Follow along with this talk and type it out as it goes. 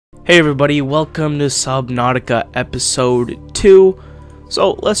Hey everybody, welcome to Subnautica episode 2.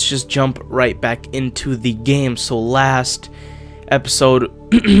 So let's just jump right back into the game. So last episode,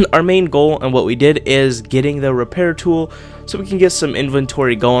 our main goal and what we did is getting the repair tool so we can get some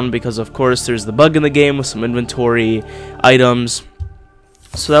inventory going, because of course there's the bug in the game with some inventory items.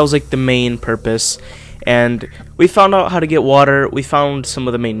 So that was like the main purpose. And we found out how to get water, we found some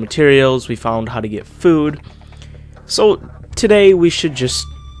of the main materials, we found how to get food. So today we should just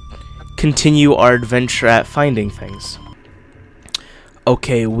continue our adventure at finding things.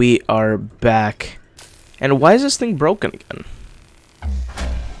 Okay, we are back. And why is this thing broken again? I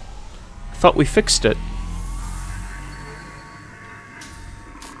thought we fixed it.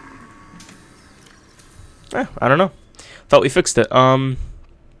 I don't know. Thought we fixed it. So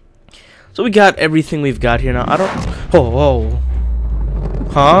we got everything we've got here now. I don't... Oh.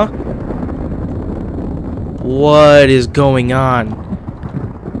 Huh? What is going on?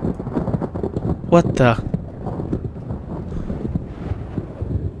 What the?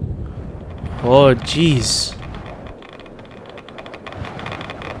 Oh, jeez.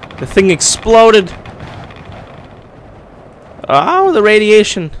 The thing exploded. Oh, the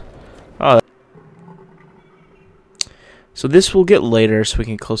radiation. Oh. So this we'll get later so we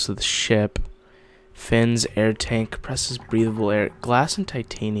can get close to the ship. Fins, air tank, compresses breathable air, glass and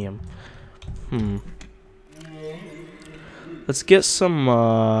titanium. Let's get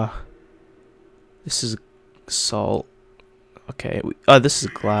some, this is salt. Okay, this is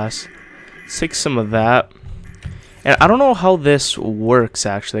glass. Let's take some of that. And I don't know how this works,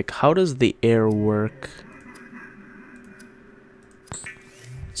 actually. Like, how does the air work?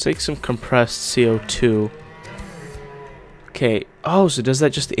 Let's take some compressed CO2. Okay. Oh, so does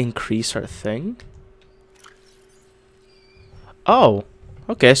that just increase our thing? Oh.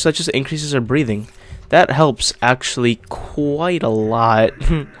 Okay, so that just increases our breathing. That helps, actually, quite a lot.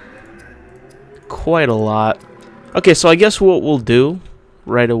 Quite a lot. Okay, so I guess what we'll do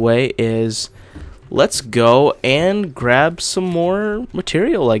right away is let's go and grab some more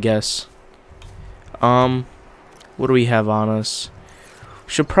material, I guess. What do we have on us?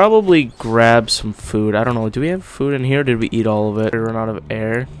 Should probably grab some food. I don't know. Do we have food in here? Or did we eat all of it? Did we run out of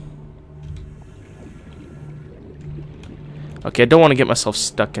air? Okay, I don't want to get myself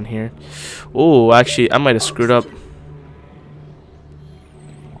stuck in here. Oh, actually, I might have screwed up.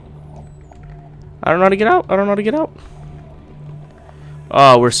 I don't know how to get out. I don't know how to get out.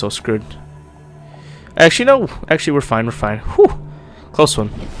 Oh, we're so screwed. Actually, no. Actually, we're fine. We're fine. Whew. Close one.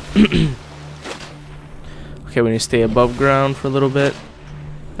 Okay, we need to stay above ground for a little bit.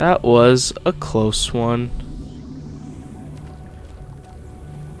 That was a close one.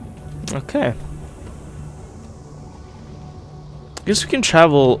 Okay. I guess we can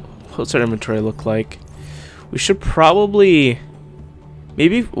travel. What's our inventory look like? We should probably...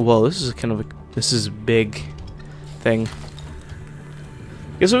 Maybe... Well, this is kind of a... This is a big thing.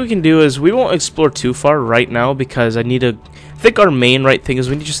 I guess what we can do is we won't explore too far right now because I need to... I think our main right thing is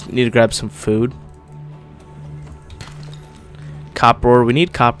we just need to grab some food. Copper ore. We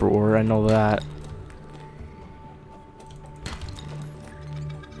need copper ore. I know that.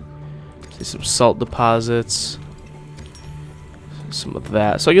 See some salt deposits. Some of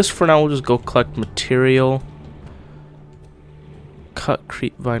that. So I guess for now we'll just go collect material. Cut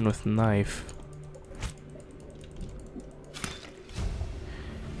creep vine with knife.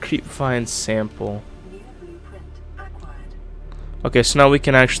 Creep vine sample. Okay, so now we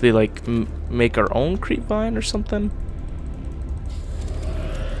can actually like make our own creep vine or something.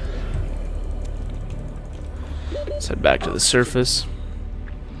 Let's head back to the surface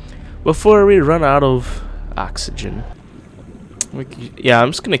before we run out of oxygen. Yeah, I'm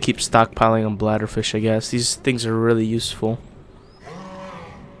just gonna keep stockpiling on bladderfish, I guess. These things are really useful.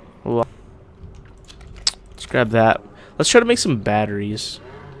 Well, let's grab that. Let's try to make some batteries.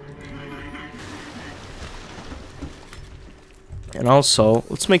 And also,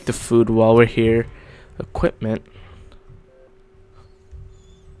 let's make the food while we're here. Equipment.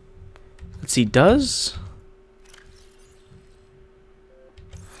 Let's see, does...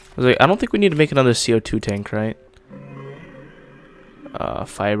 I don't think we need to make another CO2 tank, right?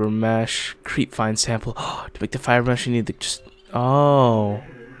 Fiber mesh. Creep vine sample. To make the fiber mesh, you need to just... Oh.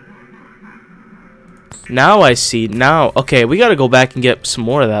 Now I see. Now, okay, we gotta go back and get some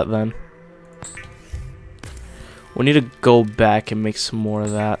more of that then. We need to go back and make some more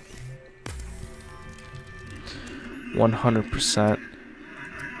of that. 100%.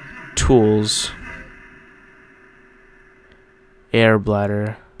 Tools. Air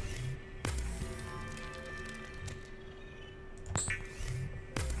bladder.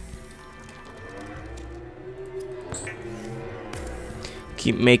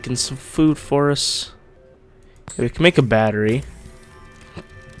 Keep making some food for us. Okay, we can make a battery.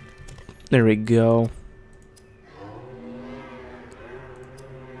 There we go.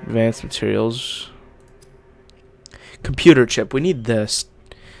 Advanced materials. Computer chip. We need this.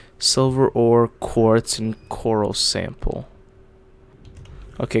 Silver ore, quartz, and coral sample.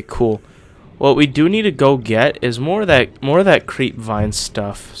 Okay, cool. What we do need to go get is more of that creep vine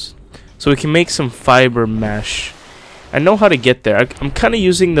stuff, so we can make some fiber mesh. I know how to get there. I'm kind of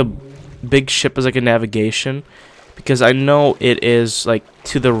using the big ship as like a navigation because I know it is like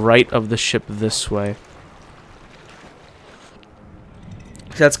to the right of the ship this way.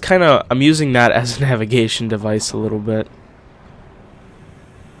 That's kind of, I'm using that as a navigation device a little bit.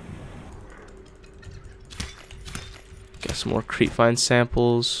 Got some more creep vine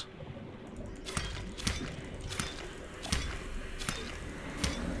samples.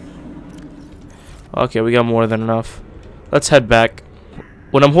 Okay, we got more than enough. Let's head back.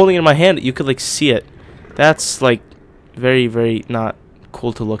 When I'm holding it in my hand, you could like see it. That's like very, very not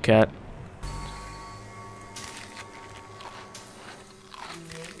cool to look at.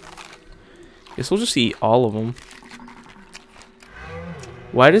 Guess we'll just eat all of them.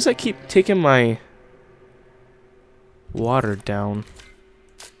 Why does that keep taking my water down?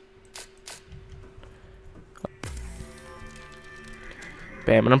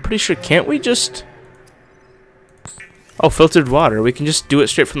 Bam, and I'm pretty sure, can't we just... Oh, filtered water. We can just do it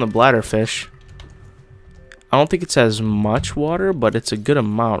straight from the bladderfish. I don't think it's as much water, but it's a good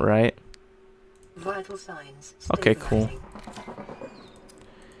amount, right? Vital signs. Okay, cool.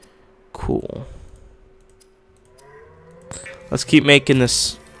 Cool. Let's keep making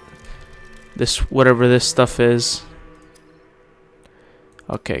this whatever this stuff is.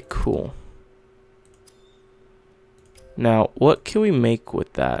 Okay, cool. Now, what can we make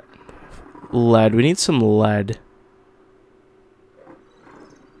with that? Lead. We need some lead.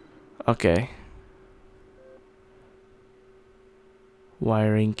 Okay.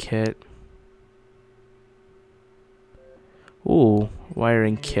 Wiring kit. Ooh,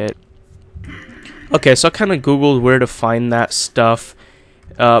 wiring kit. Okay, so I kind of googled where to find that stuff.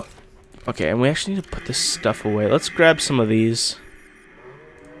 Okay, and we actually need to put this stuff away. Let's grab some of these.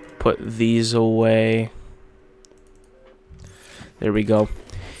 Put these away. There we go.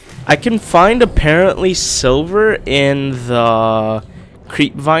 I can find apparently silver in the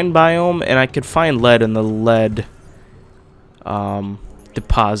creep vine biome, and I could find lead in the lead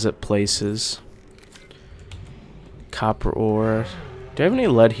deposit places. Copper ore. Do I have any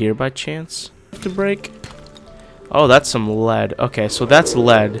lead here by chance to break? Oh, that's some lead. Okay, so that's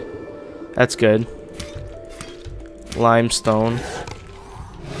lead. That's good. Limestone.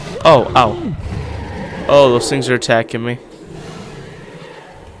 Oh, ow. Oh, those things are attacking me.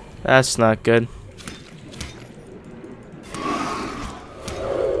 That's not good.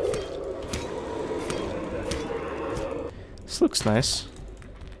 This looks nice.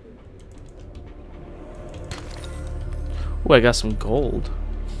 Oh, I got some gold.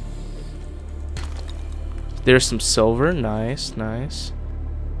 There's some silver. Nice, nice.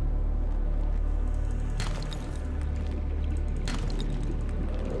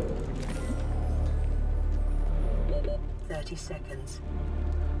 Seconds.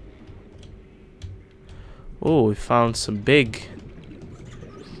 Oh, we found some big.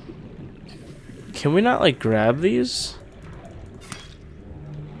 Can we not like grab these?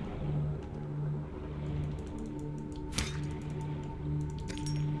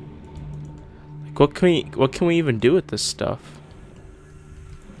 Like what can we even do with this stuff?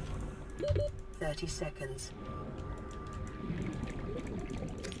 30 seconds.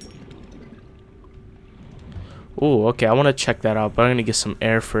 Oh, okay, I want to check that out, but I'm going to get some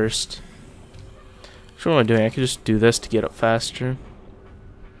air first. So what am I doing? I can just do this to get up faster.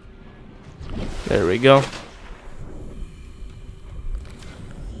 There we go.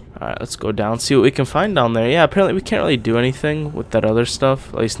 Alright, let's go down, see what we can find down there. Yeah, apparently we can't really do anything with that other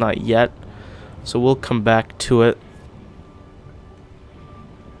stuff, at least not yet. So we'll come back to it.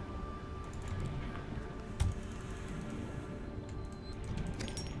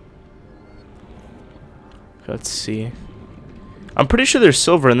 Let's see. I'm pretty sure there's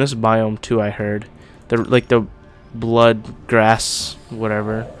silver in this biome too, I heard. Like the blood grass,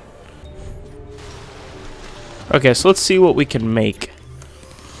 whatever. Okay, so let's see what we can make.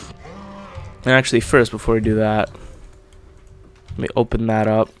 And actually first, before we do that, let me open that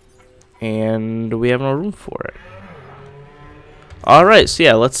up. And we have no room for it. Alright, so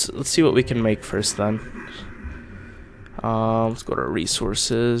yeah, let's see what we can make first then. Let's go to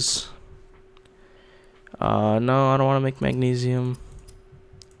resources. No, I don't want to make magnesium.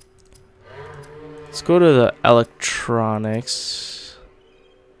 Let's go to the electronics.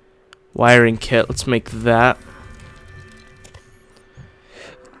 Wiring kit. Let's make that.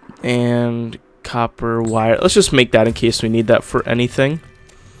 And copper wire. Let's just make that in case we need that for anything.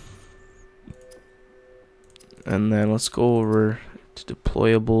 And then let's go over to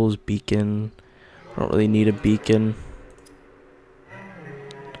deployables, beacon. I don't really need a beacon.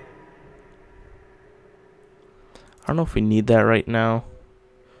 I don't know if we need that right now.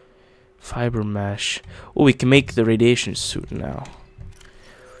 Fiber mesh. Oh, we can make the radiation suit now.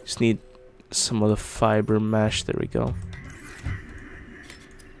 Just need some of the fiber mesh. There we go.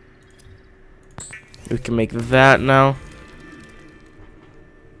 We can make that now.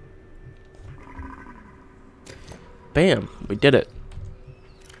 Bam, we did it.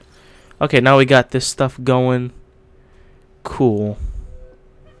 Okay, now we got this stuff going. Cool.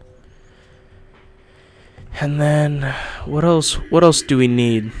 And then what else do we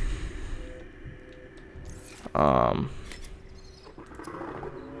need?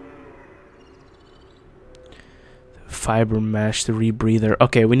 Fiber mesh, the rebreather.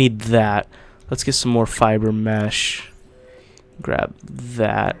 Okay, we need that. Let's get some more fiber mesh. Grab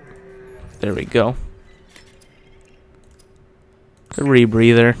that. There we go. The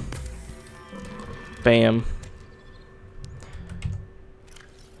rebreather. Bam.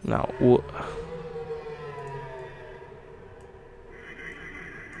 Now,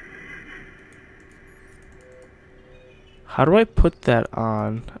 how do I put that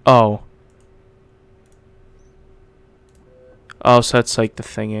on? Oh. Oh, so that's like the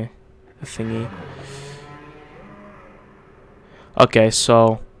thingy. The thingy. Okay,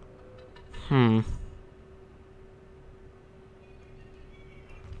 so.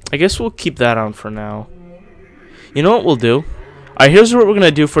 I guess we'll keep that on for now. You know what we'll do? Alright, here's what we're going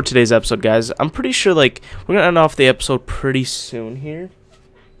to do for today's episode, guys. I'm pretty sure, like, we're going to end off the episode pretty soon here.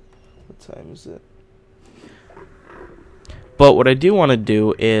 What time is it? But what I do want to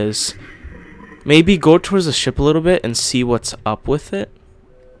do is maybe go towards the ship a little bit and see what's up with it.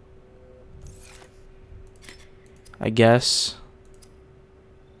 I guess.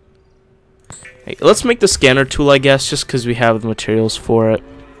 Hey, let's make the scanner tool, I guess, just because we have the materials for it.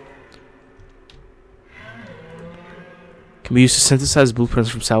 Can be used to synthesize blueprints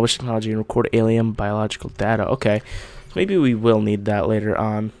from salvage technology and record alien biological data. Okay, so maybe we will need that later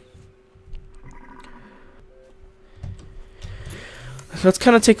on. Let's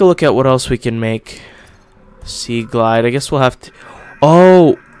kind of take a look at what else we can make. Seaglider. I guess we'll have to.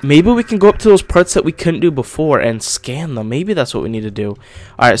 Oh, maybe we can go up to those parts that we couldn't do before and scan them. Maybe that's what we need to do.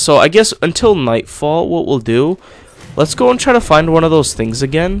 Alright, so I guess until nightfall, what we'll do, let's go and try to find one of those things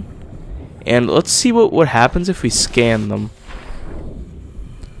again. And let's see what happens if we scan them.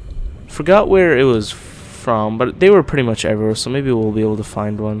 Forgot where it was from, but they were pretty much everywhere, so maybe we'll be able to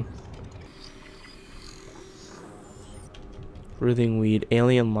find one. Breathing weed,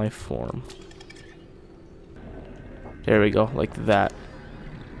 alien life form. There we go, like that.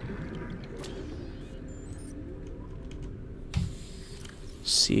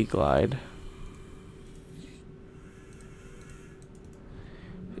 Seaglide.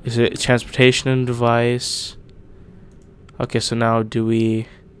 Is it a transportation device? Okay, so now do we...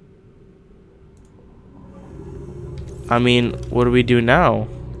 I mean, what do we do now?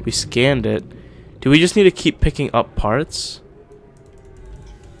 We scanned it. Do we just need to keep picking up parts?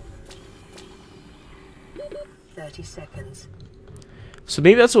 30 seconds. So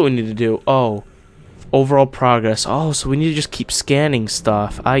maybe that's what we need to do. Oh, overall progress. Oh, so we need to just keep scanning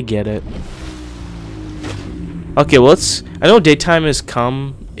stuff. I get it. Okay, well, I know daytime has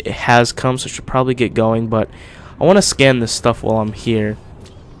come. It has come, so I should probably get going, but I want to scan this stuff while I'm here.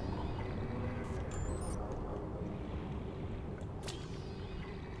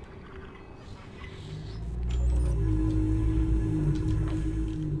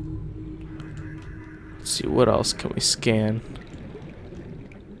 Let's see, what else can we scan?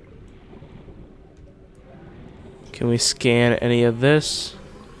 Can we scan any of this?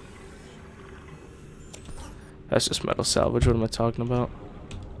 That's just metal salvage. What am I talking about?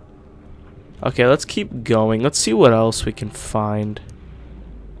 Okay, let's keep going. Let's see what else we can find.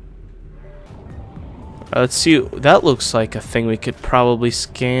 Let's see. That looks like a thing we could probably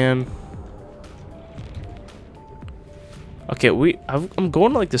scan. Okay, I'm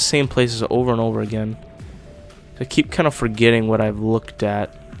going to like the same places over and over again. I keep kind of forgetting what I've looked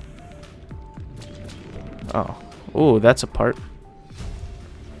at. Oh, that's a part.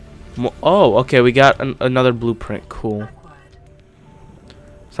 Oh, okay, we got another blueprint. Cool.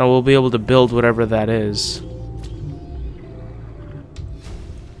 So we'll be able to build whatever that is.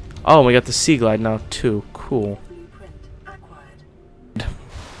 Oh, we got the Seaglide now too. Cool.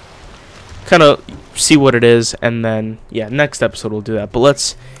 Kind of see what it is, and then yeah, next episode we'll do that. But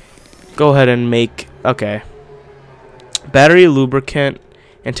let's go ahead and make, okay, battery, lubricant,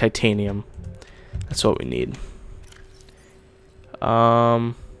 and titanium. That's what we need.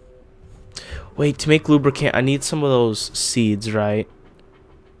 Wait, to make lubricant, I need some of those seeds, right?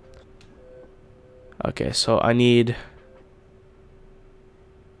 Okay, so I need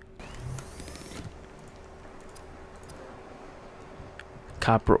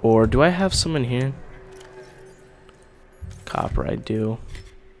copper ore. Do I have some in here? Copper, I do.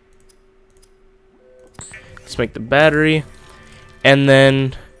 Let's make the battery, and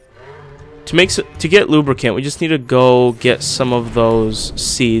then to get lubricant, we just need to go get some of those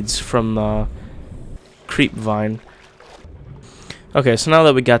seeds from the creep vine. Okay, so now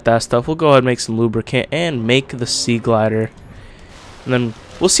that we got that stuff, we'll go ahead and make some lubricant and make the Seaglider, and then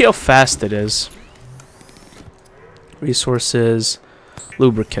we'll see how fast it is. Resources,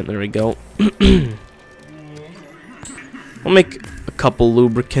 lubricant. There we go. We'll make a couple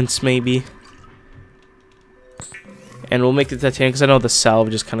lubricants maybe. And we'll make the titanium because I know the salve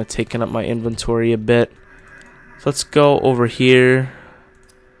just kind of taking up my inventory a bit. So let's go over here.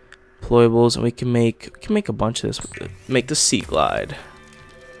 Deployables, and we can make a bunch of this. Make the Seaglide.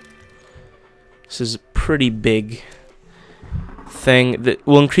 This is a pretty big thing that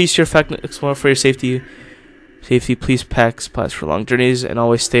will increase your effectiveness for your safety. Please pack supplies for long journeys and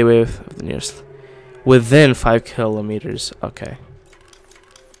always stay away with the nearest within 5 kilometers. Okay.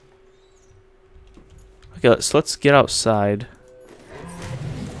 Okay, so let's get outside.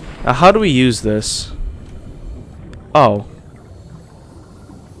 Now, how do we use this? Oh.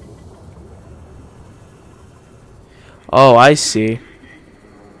 Oh, I see.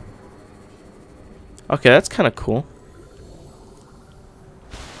 Okay, that's kind of cool.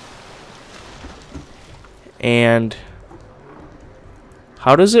 And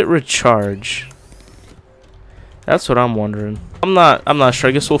how does it recharge? That's what I'm wondering. I'm not sure.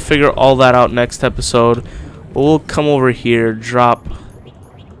 I guess we'll figure all that out next episode. But we'll come over here, drop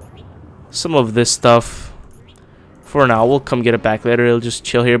some of this stuff. For now, we'll come get it back later. It'll just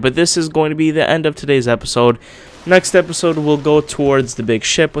chill here. But this is going to be the end of today's episode. Next episode, we'll go towards the big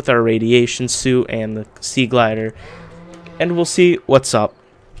ship with our radiation suit and the Seaglider, and we'll see what's up.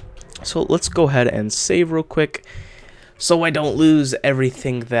 So let's go ahead and save real quick, so I don't lose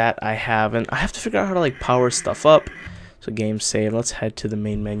everything that I have, and I have to figure out how to like power stuff up. So game save. Let's head to the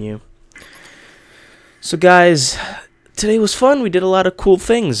main menu. So guys, today was fun. We did a lot of cool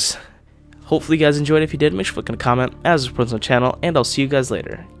things. Hopefully you guys enjoyed. If you did, make sure to click on a comment as it supports the channel, and I'll see you guys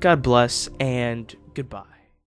later. God bless and goodbye.